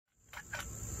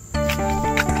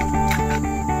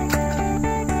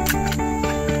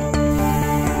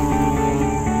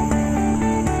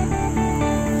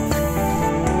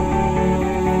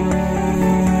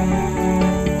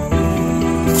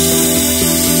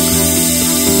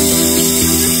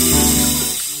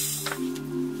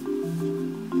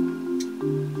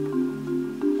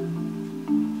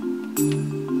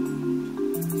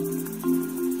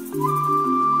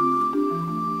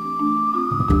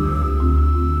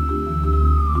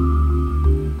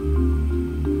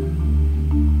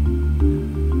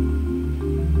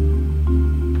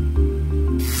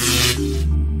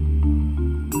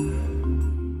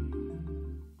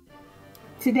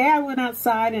Today I went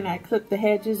outside and I clipped the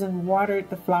hedges and watered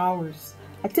the flowers.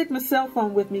 I took my cell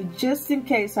phone with me just in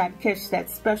case I'd catch that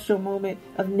special moment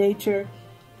of nature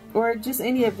or just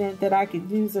any event that I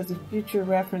could use as a future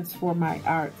reference for my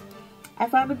art. I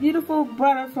found a beautiful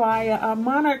butterfly, a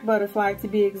monarch butterfly to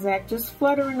be exact, just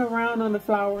fluttering around on the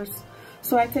flowers.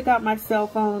 So I took out my cell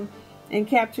phone and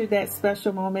captured that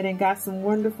special moment and got some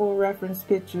wonderful reference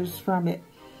pictures from it.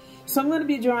 So I'm going to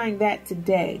be drawing that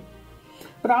today.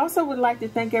 But I also would like to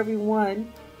thank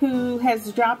everyone who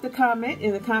has dropped a comment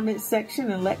in the comment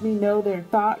section and let me know their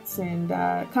thoughts and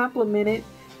complimented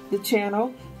the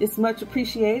channel. It's much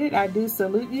appreciated. I do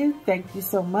salute you. Thank you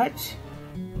so much.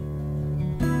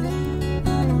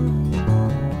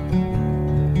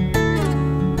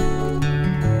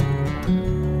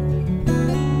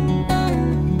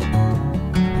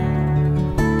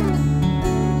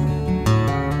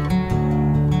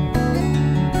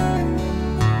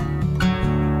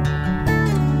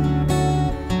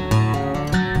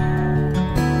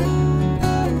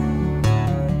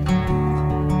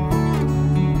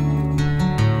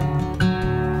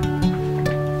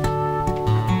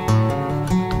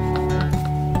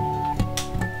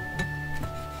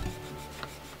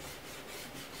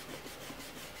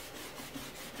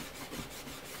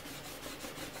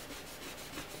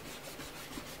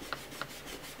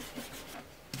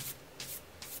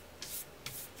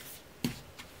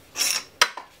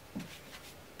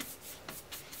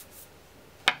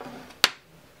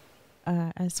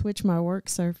 I switched my work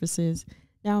surfaces.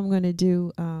 Now I'm going to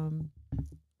do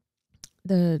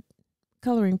the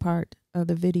coloring part of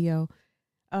the video.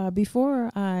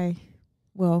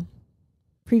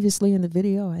 Previously in the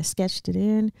video, I sketched it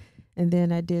in and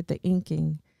then I did the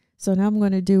inking. So now I'm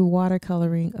going to do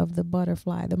watercoloring of the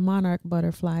butterfly, the monarch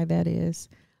butterfly, that is.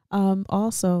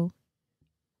 Also,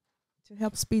 to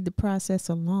help speed the process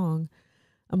along,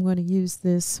 I'm going to use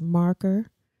this marker,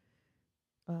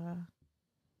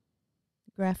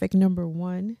 graphic number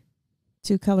 1,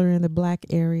 to color in the black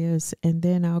areas, and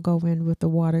then I'll go in with the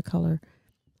watercolor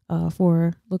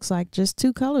for, looks like just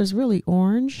 2 colors, really,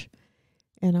 orange,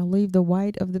 and I'll leave the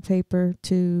white of the paper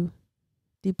to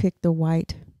depict the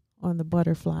white on the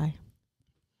butterfly.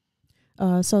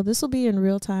 So this will be in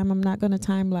real time. I'm not going to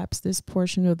time lapse this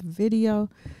portion of the video,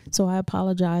 so I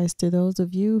apologize to those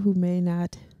of you who may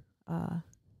not, I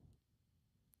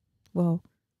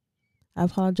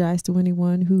apologize to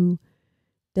anyone who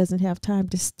doesn't have time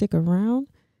to stick around,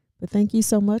 but thank you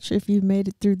so much if you made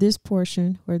it through this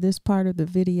portion or this part of the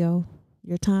video.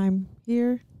 Your time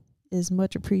here is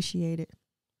much appreciated.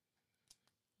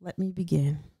 Let me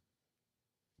begin.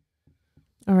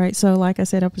 All right, so like I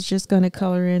said, I was just going to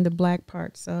color in the black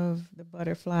parts of the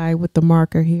butterfly with the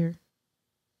marker here.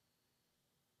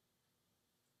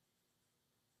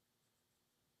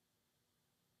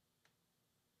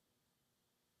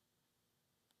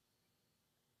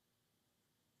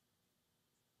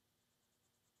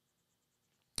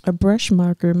 A brush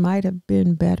marker might have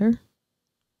been better.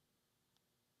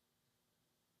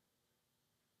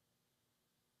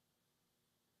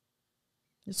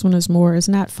 This one is more, it's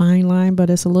not fine line,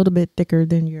 but it's a little bit thicker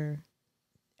than your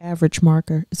average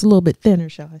marker. It's a little bit thinner,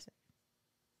 shall I say.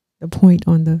 The point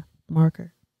on the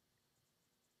marker.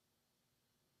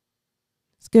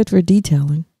 It's good for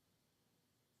detailing.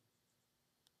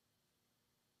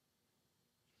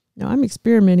 Now I'm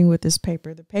experimenting with this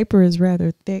paper. The paper is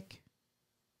rather thick.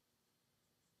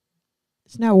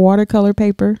 It's not watercolor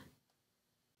paper,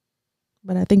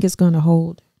 but I think it's going to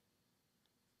hold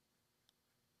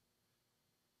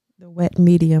the wet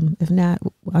medium. If not,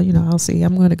 well, I'll see.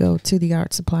 I'm going to go to the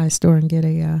art supply store and get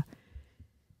a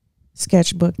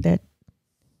sketchbook that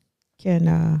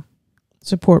can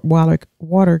support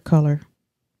watercolor.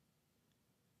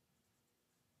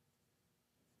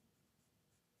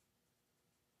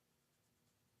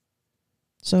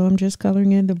 So I'm just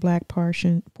coloring in the black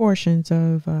portions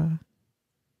of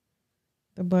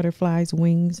the butterfly's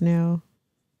wings now.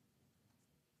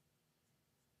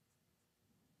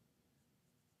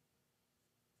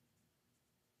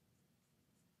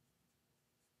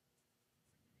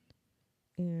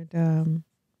 And I'm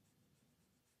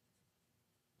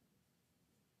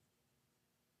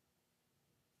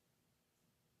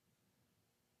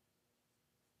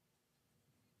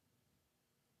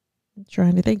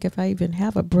trying to think if I even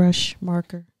have a brush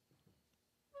marker.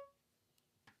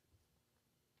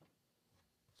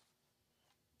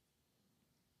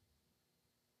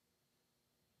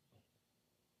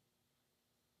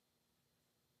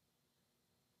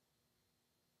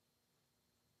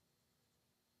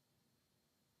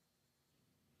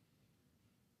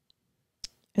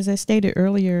 As I stated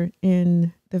earlier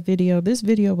in the video, this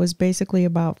video was basically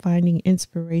about finding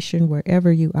inspiration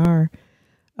wherever you are.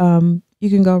 You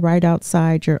can go right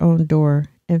outside your own door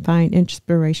and find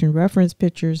inspiration reference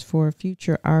pictures for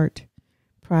future art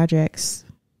projects.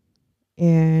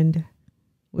 And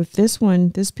with this one,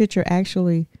 this picture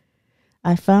actually,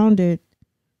 I found it,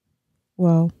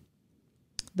 well,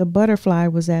 the butterfly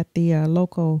was at the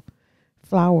local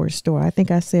flower store. I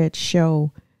think I said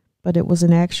show, but it was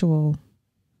an actual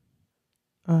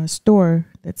store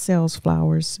that sells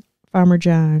flowers, Farmer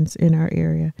John's in our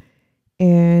area.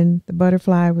 And the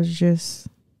butterfly was just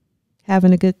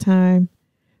having a good time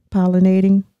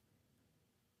pollinating.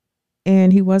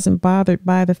 And he wasn't bothered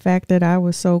by the fact that I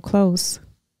was so close.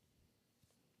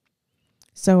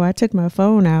 So I took my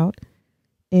phone out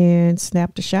and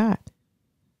snapped a shot.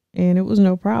 And it was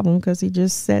no problem because he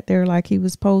just sat there like he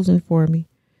was posing for me.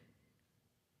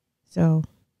 So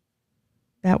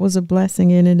that was a blessing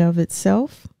in and of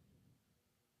itself.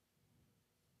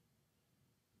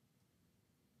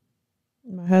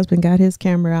 My husband got his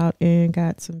camera out and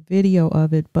got some video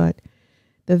of it, but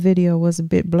the video was a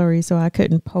bit blurry, so I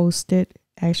couldn't post it.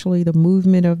 Actually, the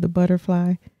movement of the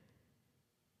butterfly,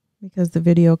 because the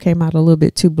video came out a little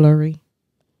bit too blurry.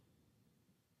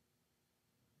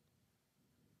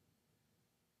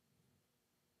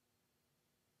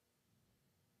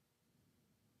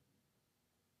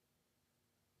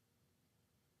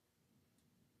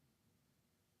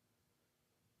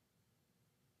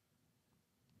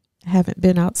 I haven't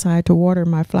been outside to water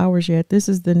my flowers yet. This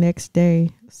is the next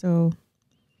day. So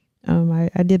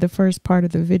I did the first part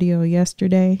of the video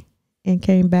yesterday and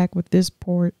came back with this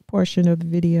portion of the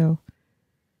video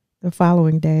the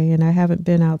following day. And I haven't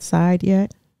been outside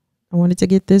yet. I wanted to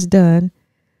get this done.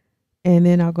 And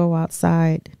then I'll go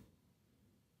outside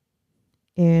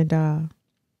and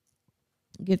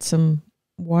get some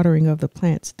watering of the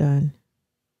plants done.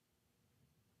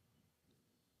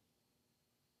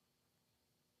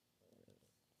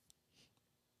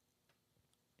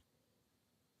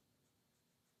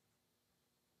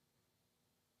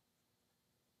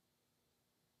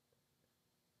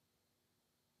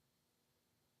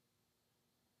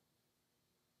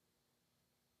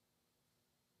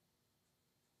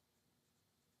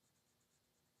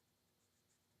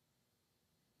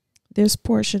 This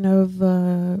portion of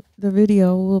the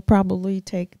video will probably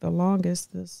take the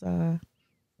longest, this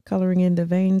coloring in the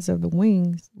veins of the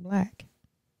wings black.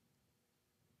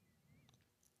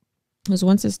 Because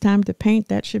once it's time to paint,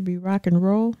 that should be rock and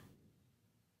roll.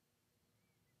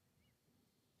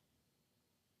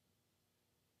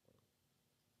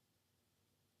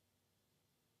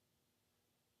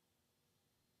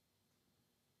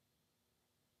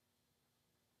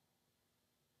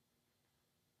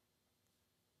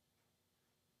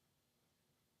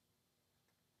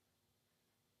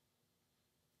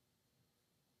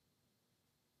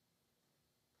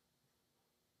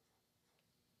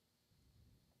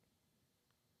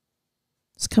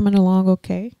 It's coming along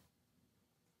okay.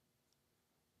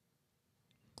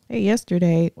 Hey,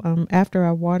 yesterday, after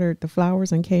I watered the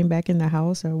flowers and came back in the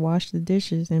house, I washed the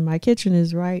dishes, and my kitchen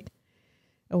is right.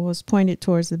 It was pointed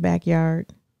towards the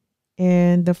backyard.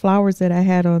 And the flowers that I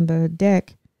had on the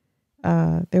deck,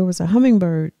 there was a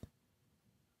hummingbird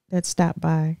that stopped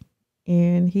by.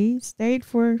 And he stayed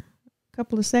for a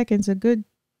couple of seconds, a good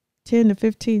 10 to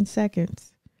 15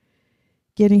 seconds,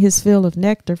 getting his fill of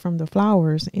nectar from the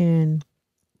flowers. And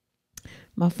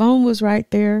my phone was right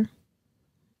there.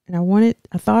 And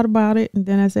I thought about it. And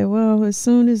then I said, well, as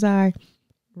soon as I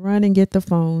run and get the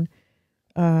phone,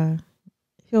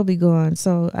 he'll be gone.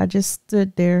 So I just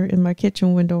stood there in my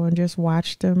kitchen window and just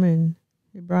watched him. And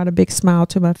it brought a big smile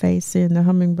to my face seeing the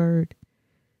hummingbird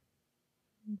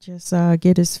just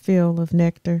get his fill of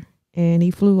nectar. And he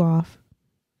flew off.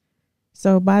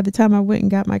 So by the time I went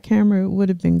and got my camera, it would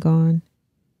have been gone.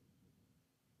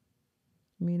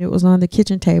 I mean, it was on the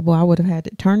kitchen table. I would have had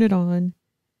to turn it on,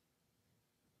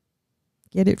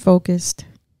 get it focused.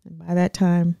 And by that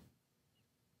time,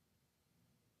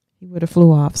 he would have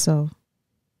flew off. So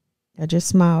I just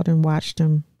smiled and watched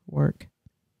him work.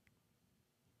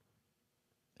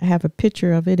 I have a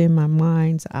picture of it in my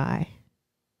mind's eye.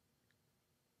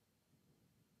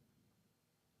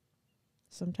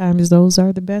 Sometimes those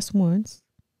are the best ones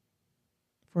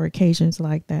for occasions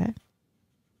like that.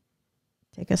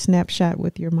 Take a snapshot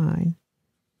with your mind,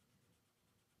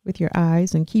 with your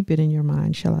eyes, and keep it in your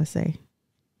mind, shall I say.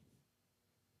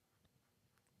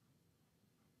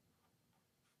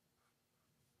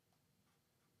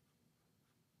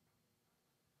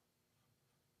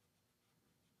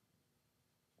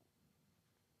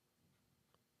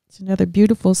 It's another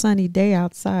beautiful sunny day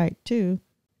outside, too.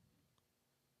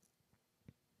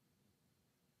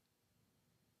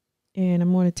 and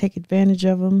I'm going to take advantage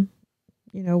of them.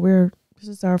 You know, this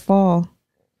is our fall.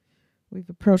 We've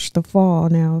approached the fall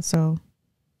now, so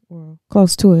we're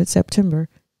close to it, September.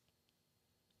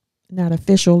 Not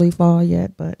officially fall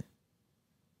yet, but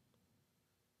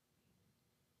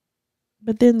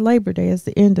then Labor Day is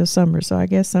the end of summer, so I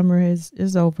guess summer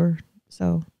is over.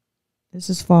 So this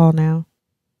is fall now.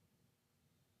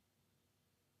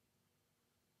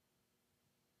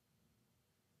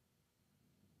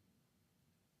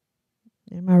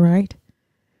 Am I right?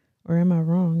 Or am I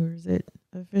wrong? Or is it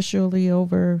officially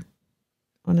over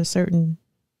on a certain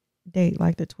date,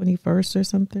 like the 21st or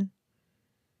something?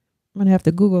 I'm going to have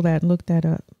to Google that and look that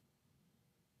up.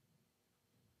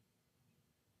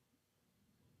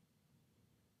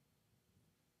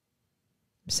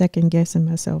 I'm second guessing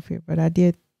myself here, but I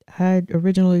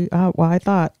originally, I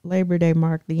thought Labor Day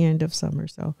marked the end of summer,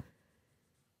 so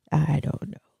I don't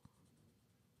know.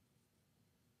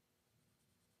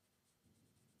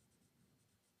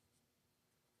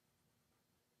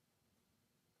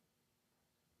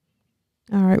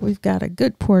 All right, we've got a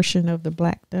good portion of the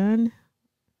black done.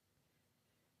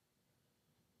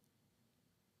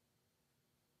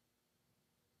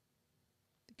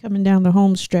 Coming down the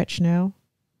home stretch now.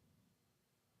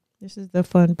 This is the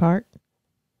fun part.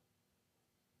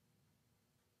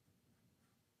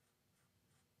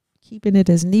 Keeping it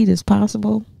as neat as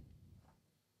possible.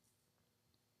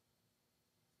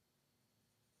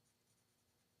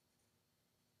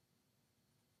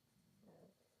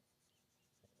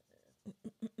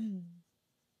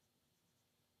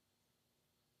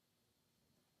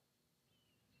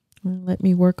 Let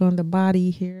me work on the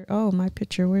body here. Oh, my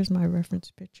picture. Where's my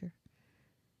reference picture?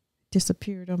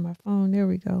 Disappeared on my phone. There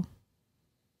we go.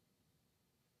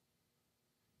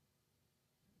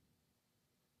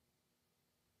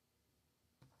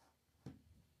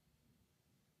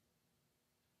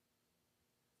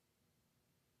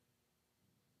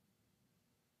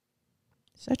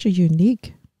 Such a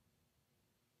uniquely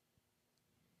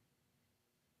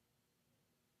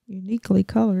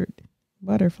colored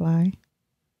butterfly.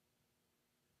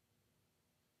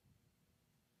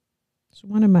 It's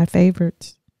one of my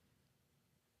favorites.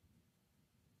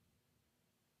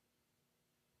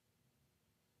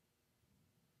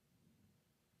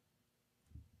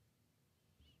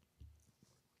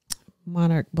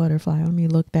 Monarch Butterfly. Let me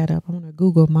look that up. I'm going to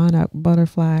Google Monarch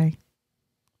Butterfly.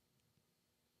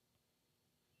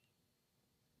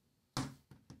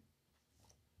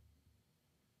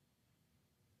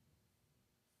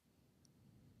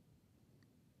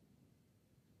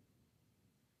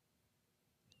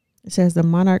 It says the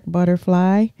Monarch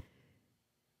Butterfly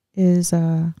is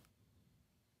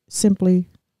simply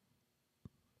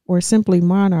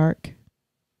Monarch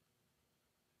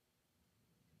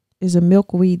is a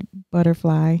milkweed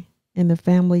butterfly in the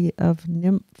family of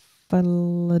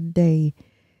Nymphalidae.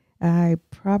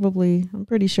 I'm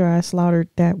pretty sure I slaughtered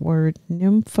that word.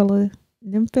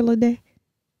 Nymphalidae?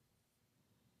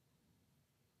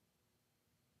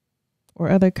 Or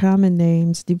other common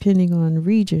names, depending on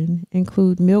region,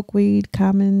 include milkweed,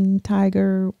 common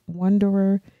tiger,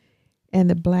 wanderer, and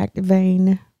the black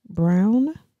vein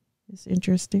brown. It's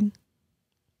interesting.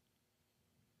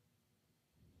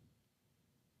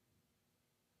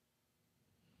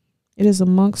 It is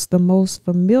amongst the most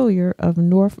familiar of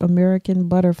North American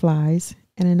butterflies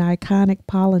and an iconic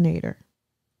pollinator.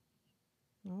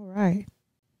 All right.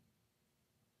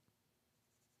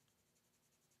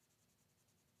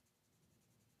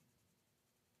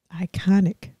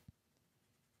 Iconic.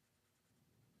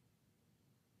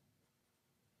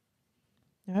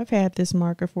 Now, I've had this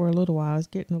marker for a little while. It's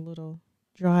getting a little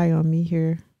dry on me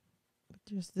here.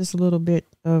 Just this little bit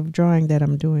of drawing that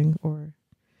I'm doing or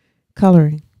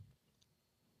coloring.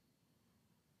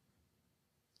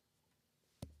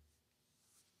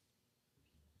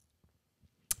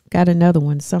 Got another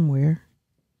one somewhere.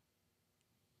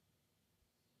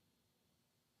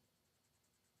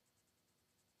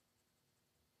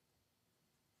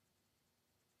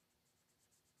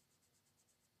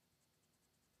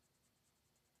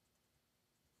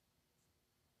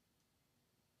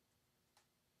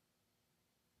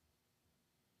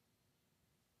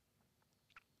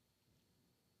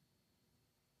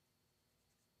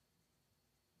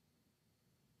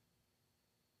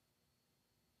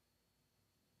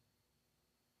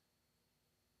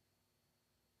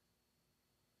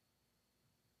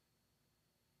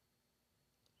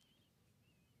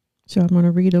 So I'm going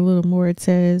to read a little more. It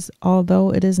says,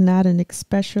 although it is not an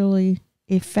especially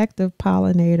effective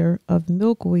pollinator of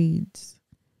milkweeds,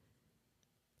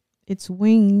 its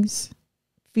wings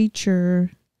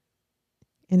feature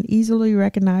an easily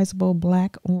recognizable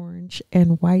black, orange,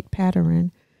 and white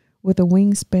pattern with a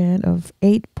wingspan of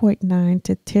 8.9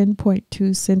 to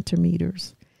 10.2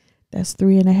 centimeters. That's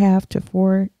 3.5 to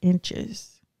 4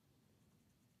 inches.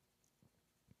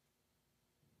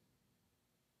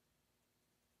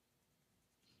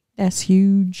 That's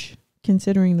huge,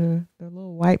 considering the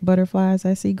little white butterflies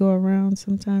I see go around.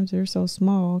 Sometimes they're so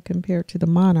small compared to the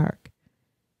monarch.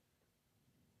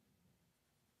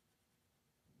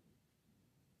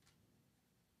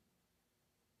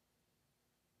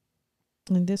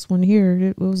 And this one here,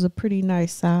 it was a pretty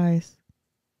nice size.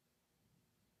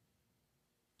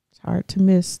 It's hard to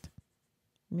miss.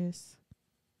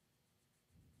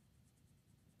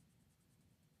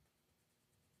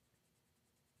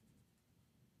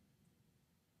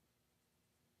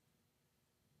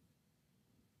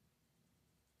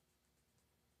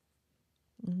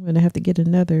 I'm going to have to get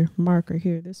another marker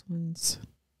here. This one's,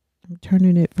 I'm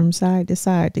turning it from side to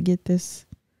side to get this,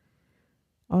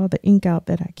 all the ink out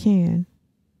that I can.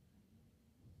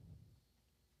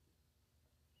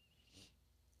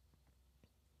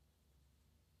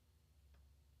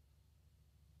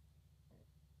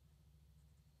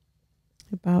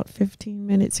 About 15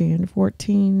 minutes in,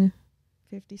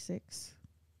 14:56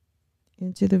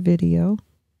 into the video.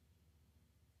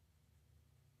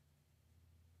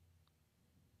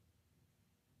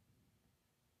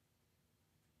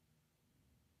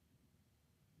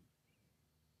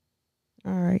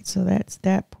 All right, so that's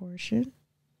that portion.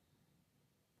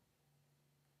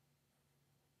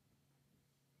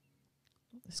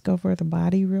 Let's go for the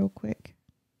body real quick.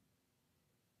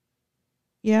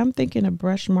 Yeah, I'm thinking a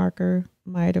brush marker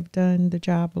might have done the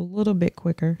job a little bit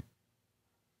quicker.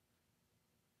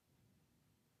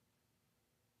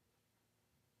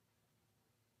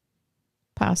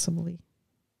 Possibly.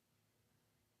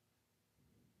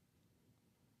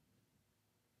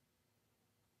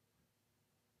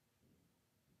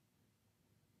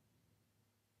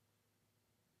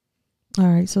 All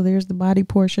right, so there's the body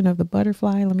portion of the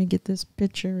butterfly. Let me get this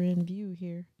picture in view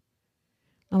here.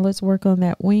 Now let's work on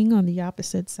that wing on the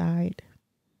opposite side.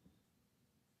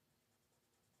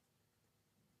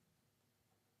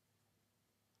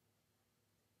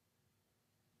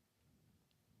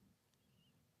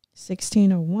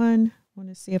 (16:01). I want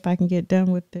to see if I can get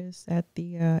done with this at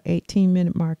the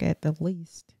 18-minute mark at the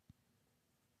least.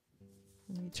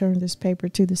 Let me turn this paper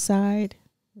to the side.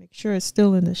 Make sure it's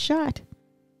still in the shot.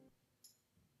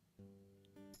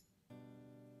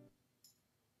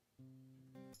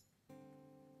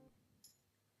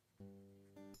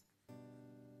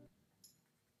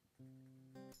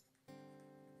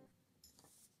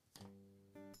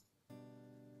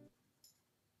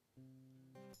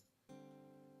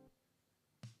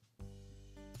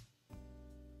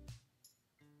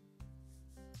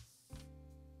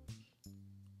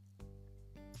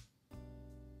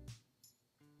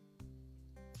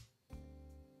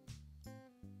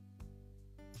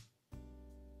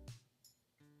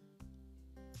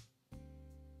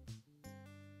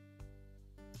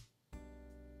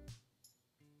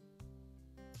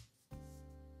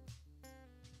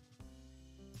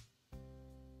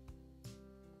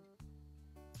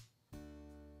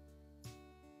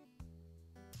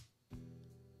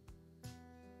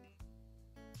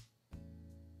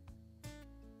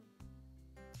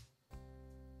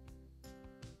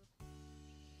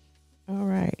 All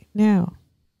right, now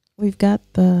we've got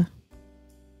the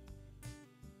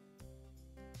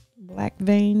black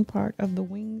vein part of the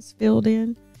wings filled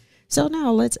in. So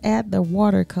now let's add the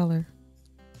watercolor.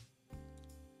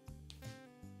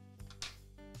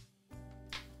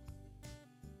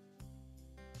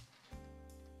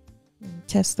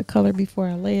 Test the color before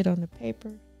I lay it on the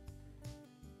paper.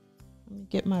 Let me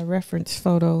get my reference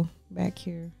photo back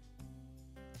here.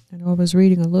 I know I was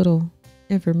reading a little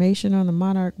information on the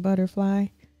Monarch Butterfly.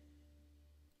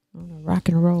 I'm gonna rock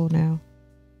and roll now.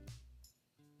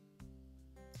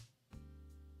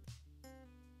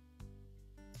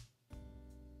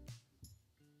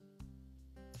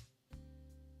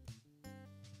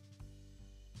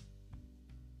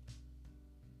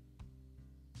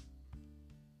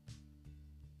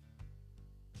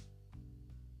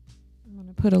 I'm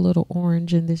gonna put a little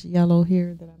orange in this yellow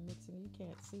here that I'm mixing. You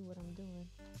can't see what I'm doing.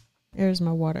 There's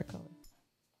my watercolor.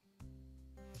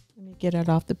 Let me get it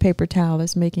off the paper towel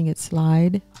that's making it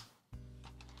slide.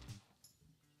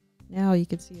 Now you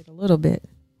can see it a little bit.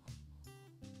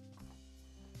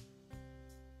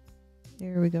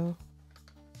 There we go.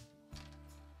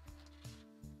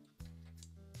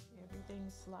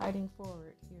 Everything's sliding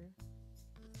forward here.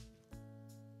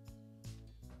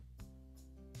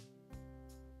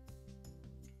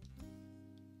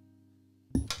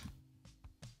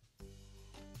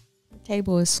 The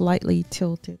table is slightly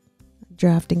tilted. I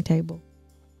drafting table.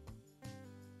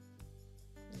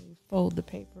 Fold the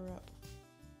paper up.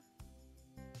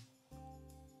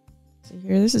 So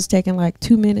here, this is taking like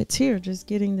 2 minutes here, just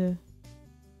getting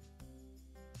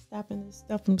stopping this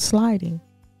stuff from sliding.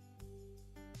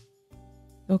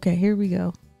 Okay, here we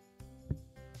go.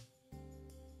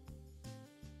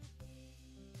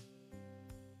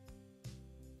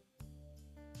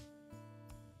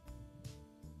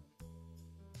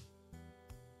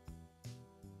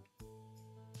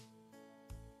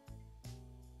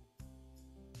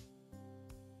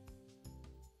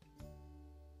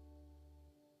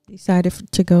 Decided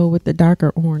to go with the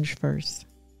darker orange first.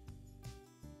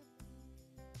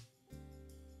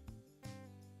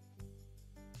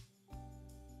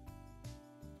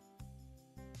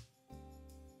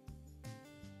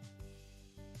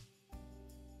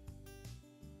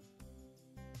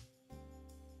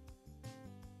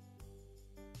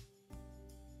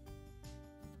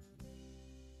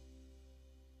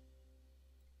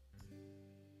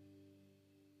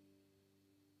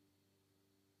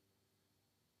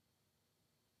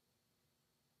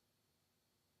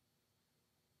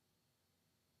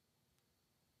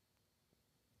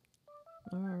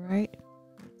 All right,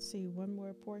 let's see, one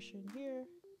more portion here,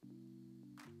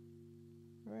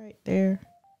 right there.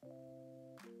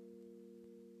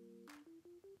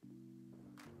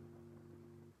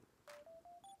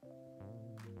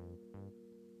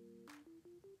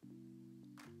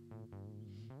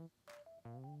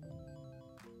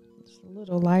 It's a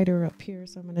little lighter up here,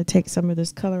 so I'm going to take some of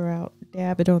this color out,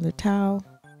 dab it on the towel.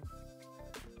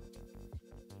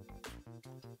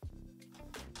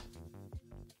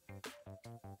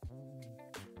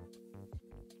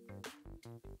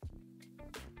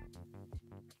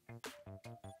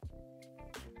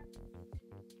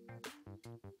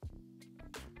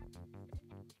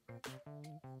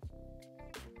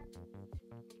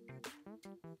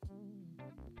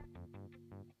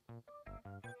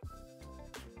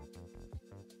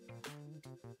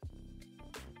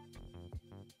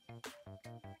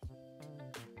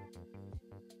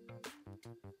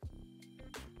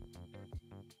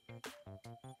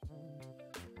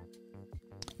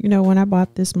 You know, when I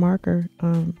bought this marker,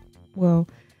 well,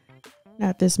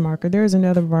 not this marker. There's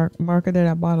another marker that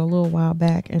I bought a little while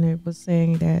back, and it was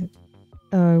saying that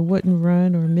it wouldn't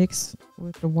run or mix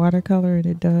with the watercolor, and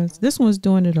it does. This one's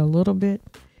doing it a little bit,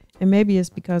 and maybe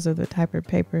it's because of the type of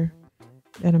paper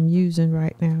that I'm using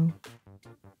right now.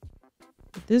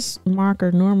 But this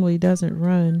marker normally doesn't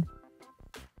run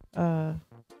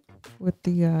with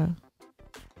the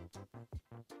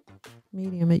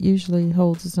medium. It usually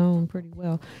holds its own pretty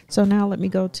well. So now let me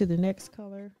go to the next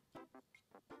color.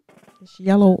 This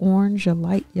yellow orange, a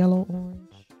light yellow orange.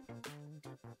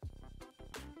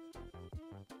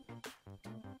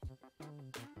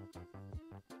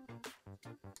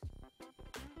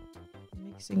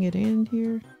 Mixing it in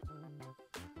here.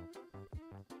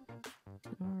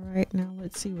 All right, now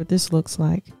let's see what this looks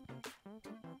like.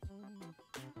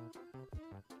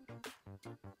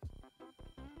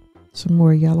 Some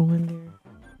more yellow in there.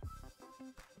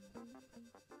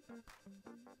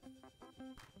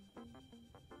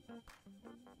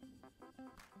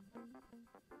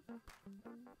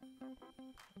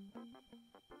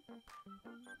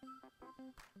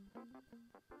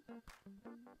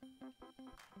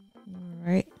 All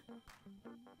right.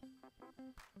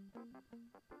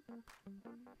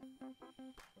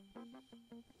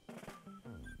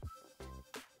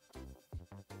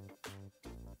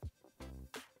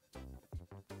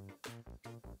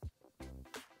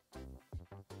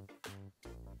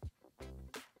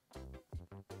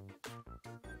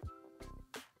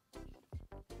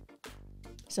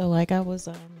 So like I was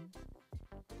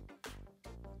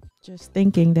just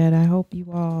thinking that I hope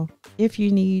you all, if you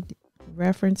need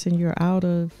reference and you're out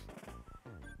of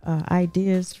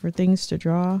ideas for things to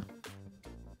draw,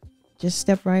 just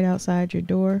step right outside your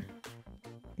door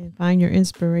and find your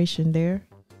inspiration there.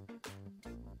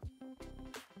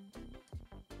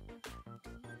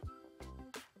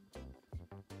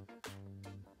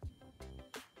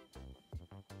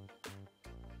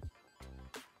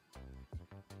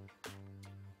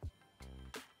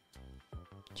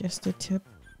 Just a tip.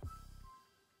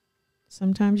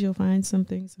 Sometimes you'll find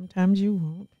something, sometimes you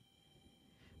won't.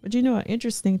 But you know, an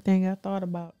interesting thing I thought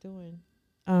about doing,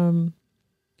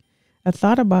 I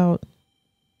thought about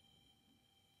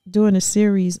doing a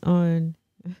series on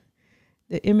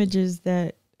the images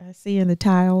that I see in the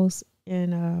tiles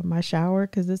in my shower,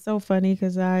 because it's so funny,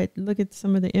 because I look at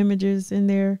some of the images in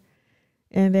there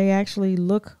and they actually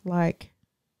look like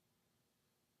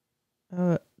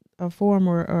a form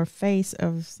or face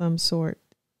of some sort,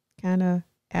 kind of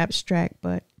abstract,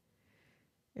 but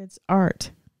It's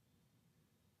art.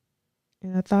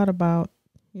 And I thought about,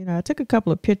 I took a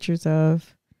couple of pictures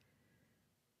of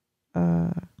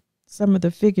uh, some of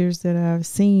the figures that I've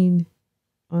seen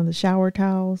on the shower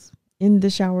towels, in the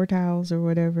shower towels or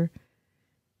whatever.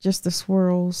 Just the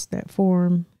swirls that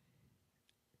form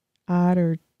odd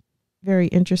or very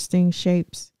interesting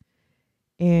shapes.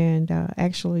 And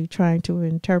actually trying to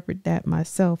interpret that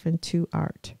myself into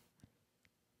art.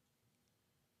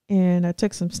 And I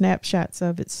took some snapshots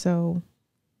of it so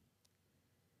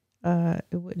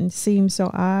it wouldn't seem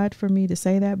so odd for me to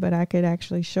say that, but I could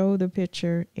actually show the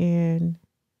picture and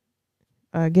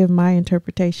give my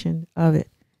interpretation of it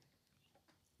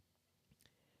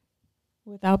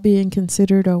without being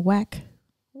considered a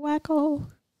wacko.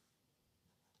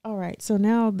 All right, so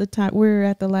now we're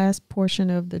at the last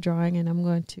portion of the drawing, and I'm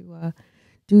going to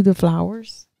do the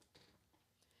flowers.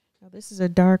 Now this is a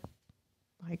dark,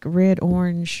 like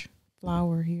red-orange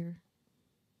flower here.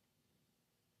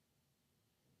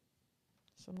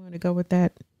 So I'm going to go with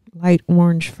that light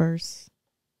orange first.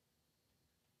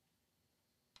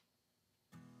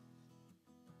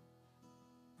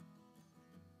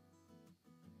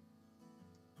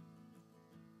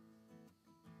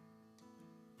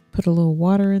 Put a little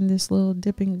water in this little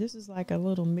dipping. This is like a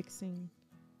little mixing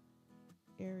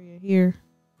area here.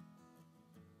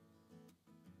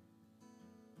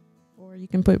 Or you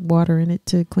can put water in it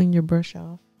to clean your brush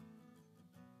off.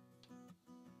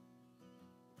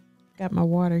 Got my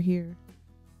water here.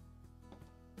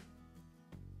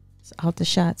 It's out the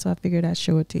shot, so I figured I'd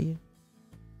show it to you.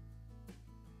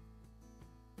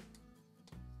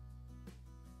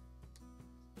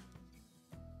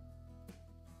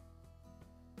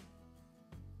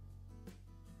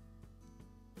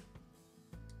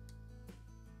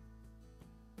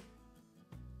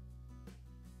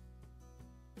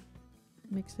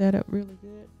 Mix that up really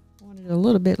good. I want it a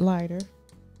little bit lighter.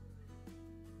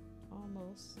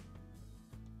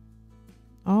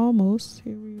 Almost.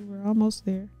 Here we were almost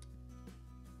there.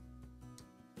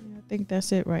 Yeah, I think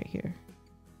that's it right here.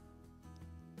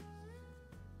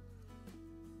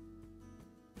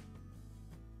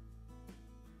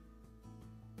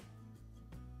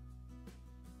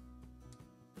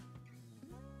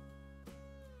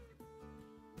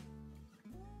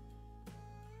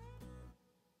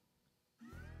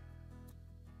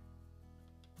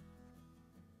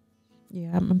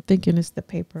 Yeah, I'm thinking it's the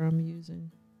paper I'm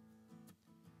using.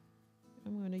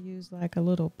 I'm going to use like a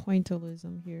little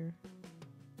pointillism here.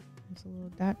 Just a little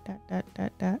dot, dot, dot,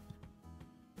 dot, dot.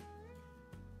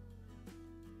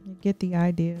 You get the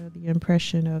idea, the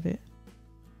impression of it.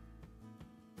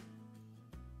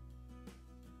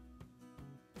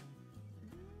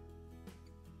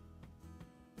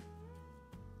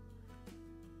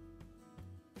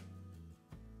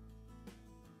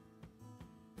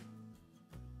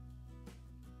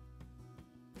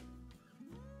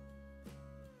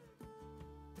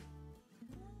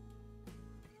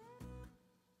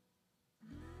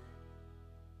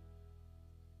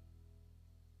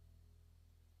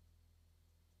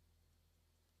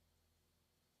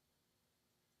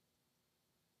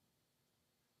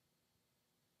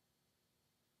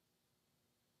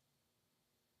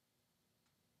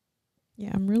 Yeah,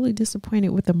 I'm really disappointed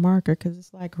with the marker because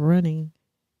it's like running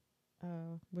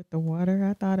with the water.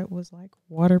 I thought it was like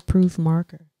waterproof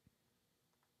marker.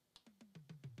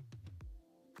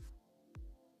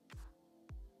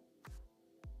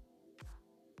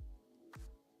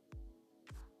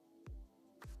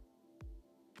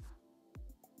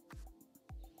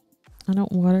 I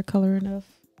don't watercolor enough.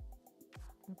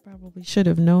 I probably should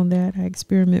have known that. I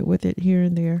experiment with it here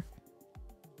and there.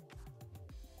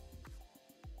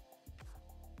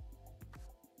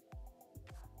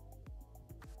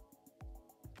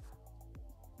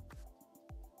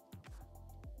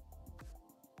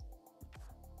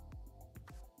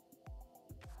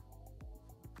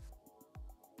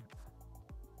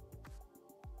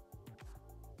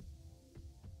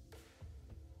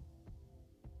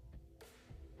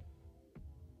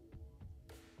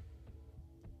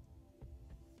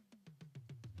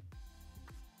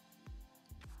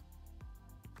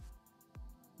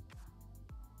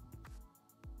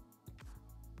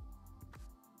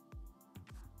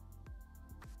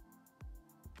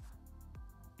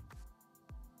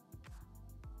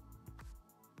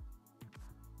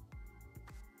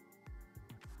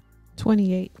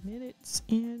 $28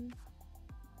 in.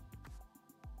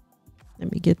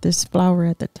 Let me get this flower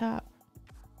at the top.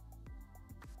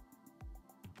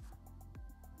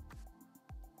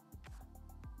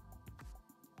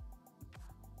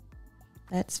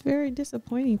 That's very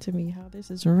disappointing to me how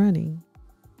this is running.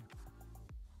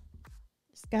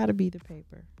 It's got to be the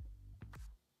paper.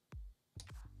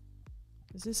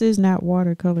 This is not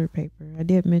watercolor paper. I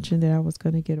did mention that I was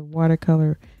going to get a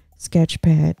watercolor sketch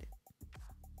pad,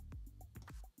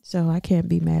 so I can't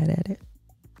be mad at it.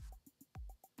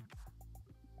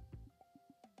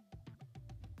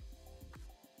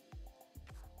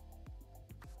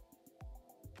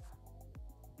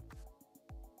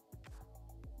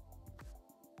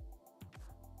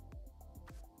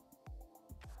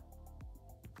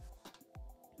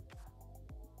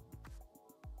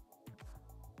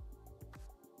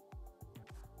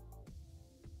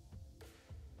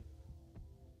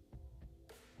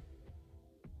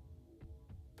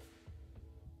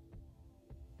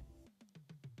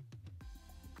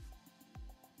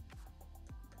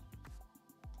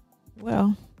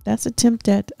 Well, that's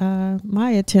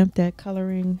my attempt at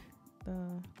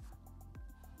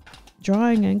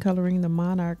drawing and coloring the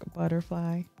Monarch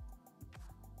Butterfly.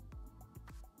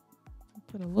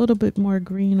 Put a little bit more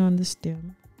green on the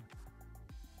stem.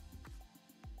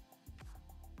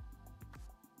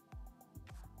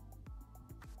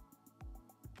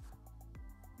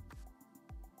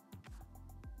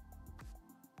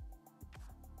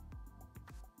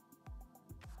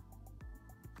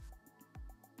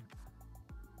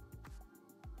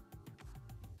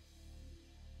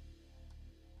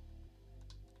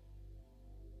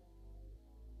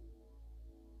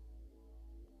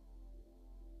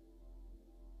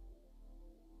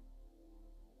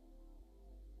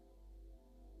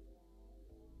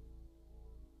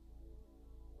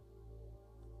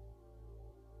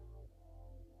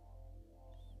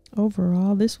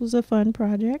 Overall, this was a fun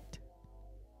project.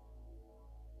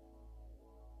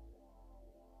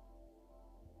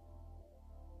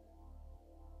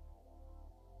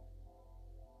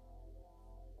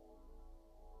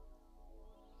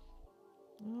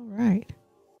 All right.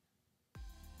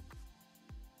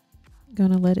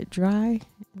 Gonna let it dry.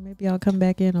 Maybe I'll come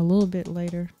back in a little bit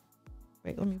later.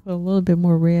 Wait, let me put a little bit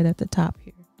more red at the top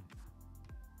here.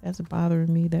 That's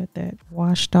bothering me that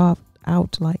washed off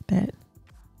out like that.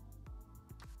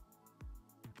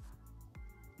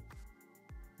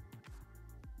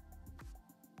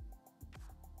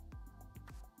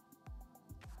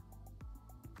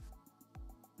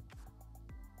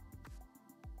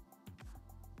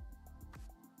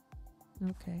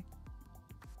 Okay.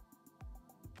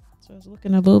 So it's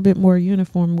looking a little bit more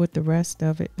uniform with the rest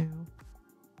of it now.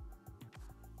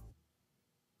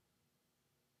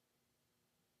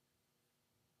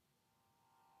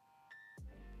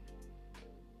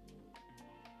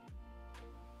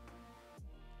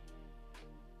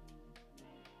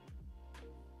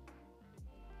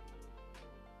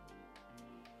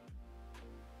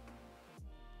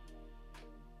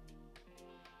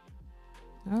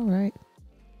 All right.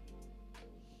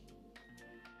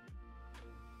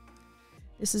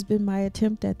 This has been my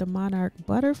attempt at the Monarch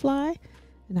Butterfly,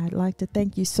 and I'd like to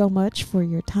thank you so much for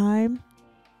your time.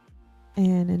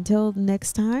 And until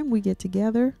next time we get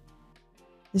together,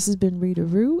 this has been Rita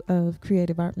Rue of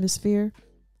Creative Atmosphere.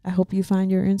 I hope you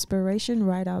find your inspiration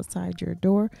right outside your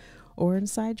door or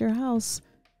inside your house.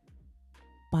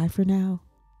 Bye for now.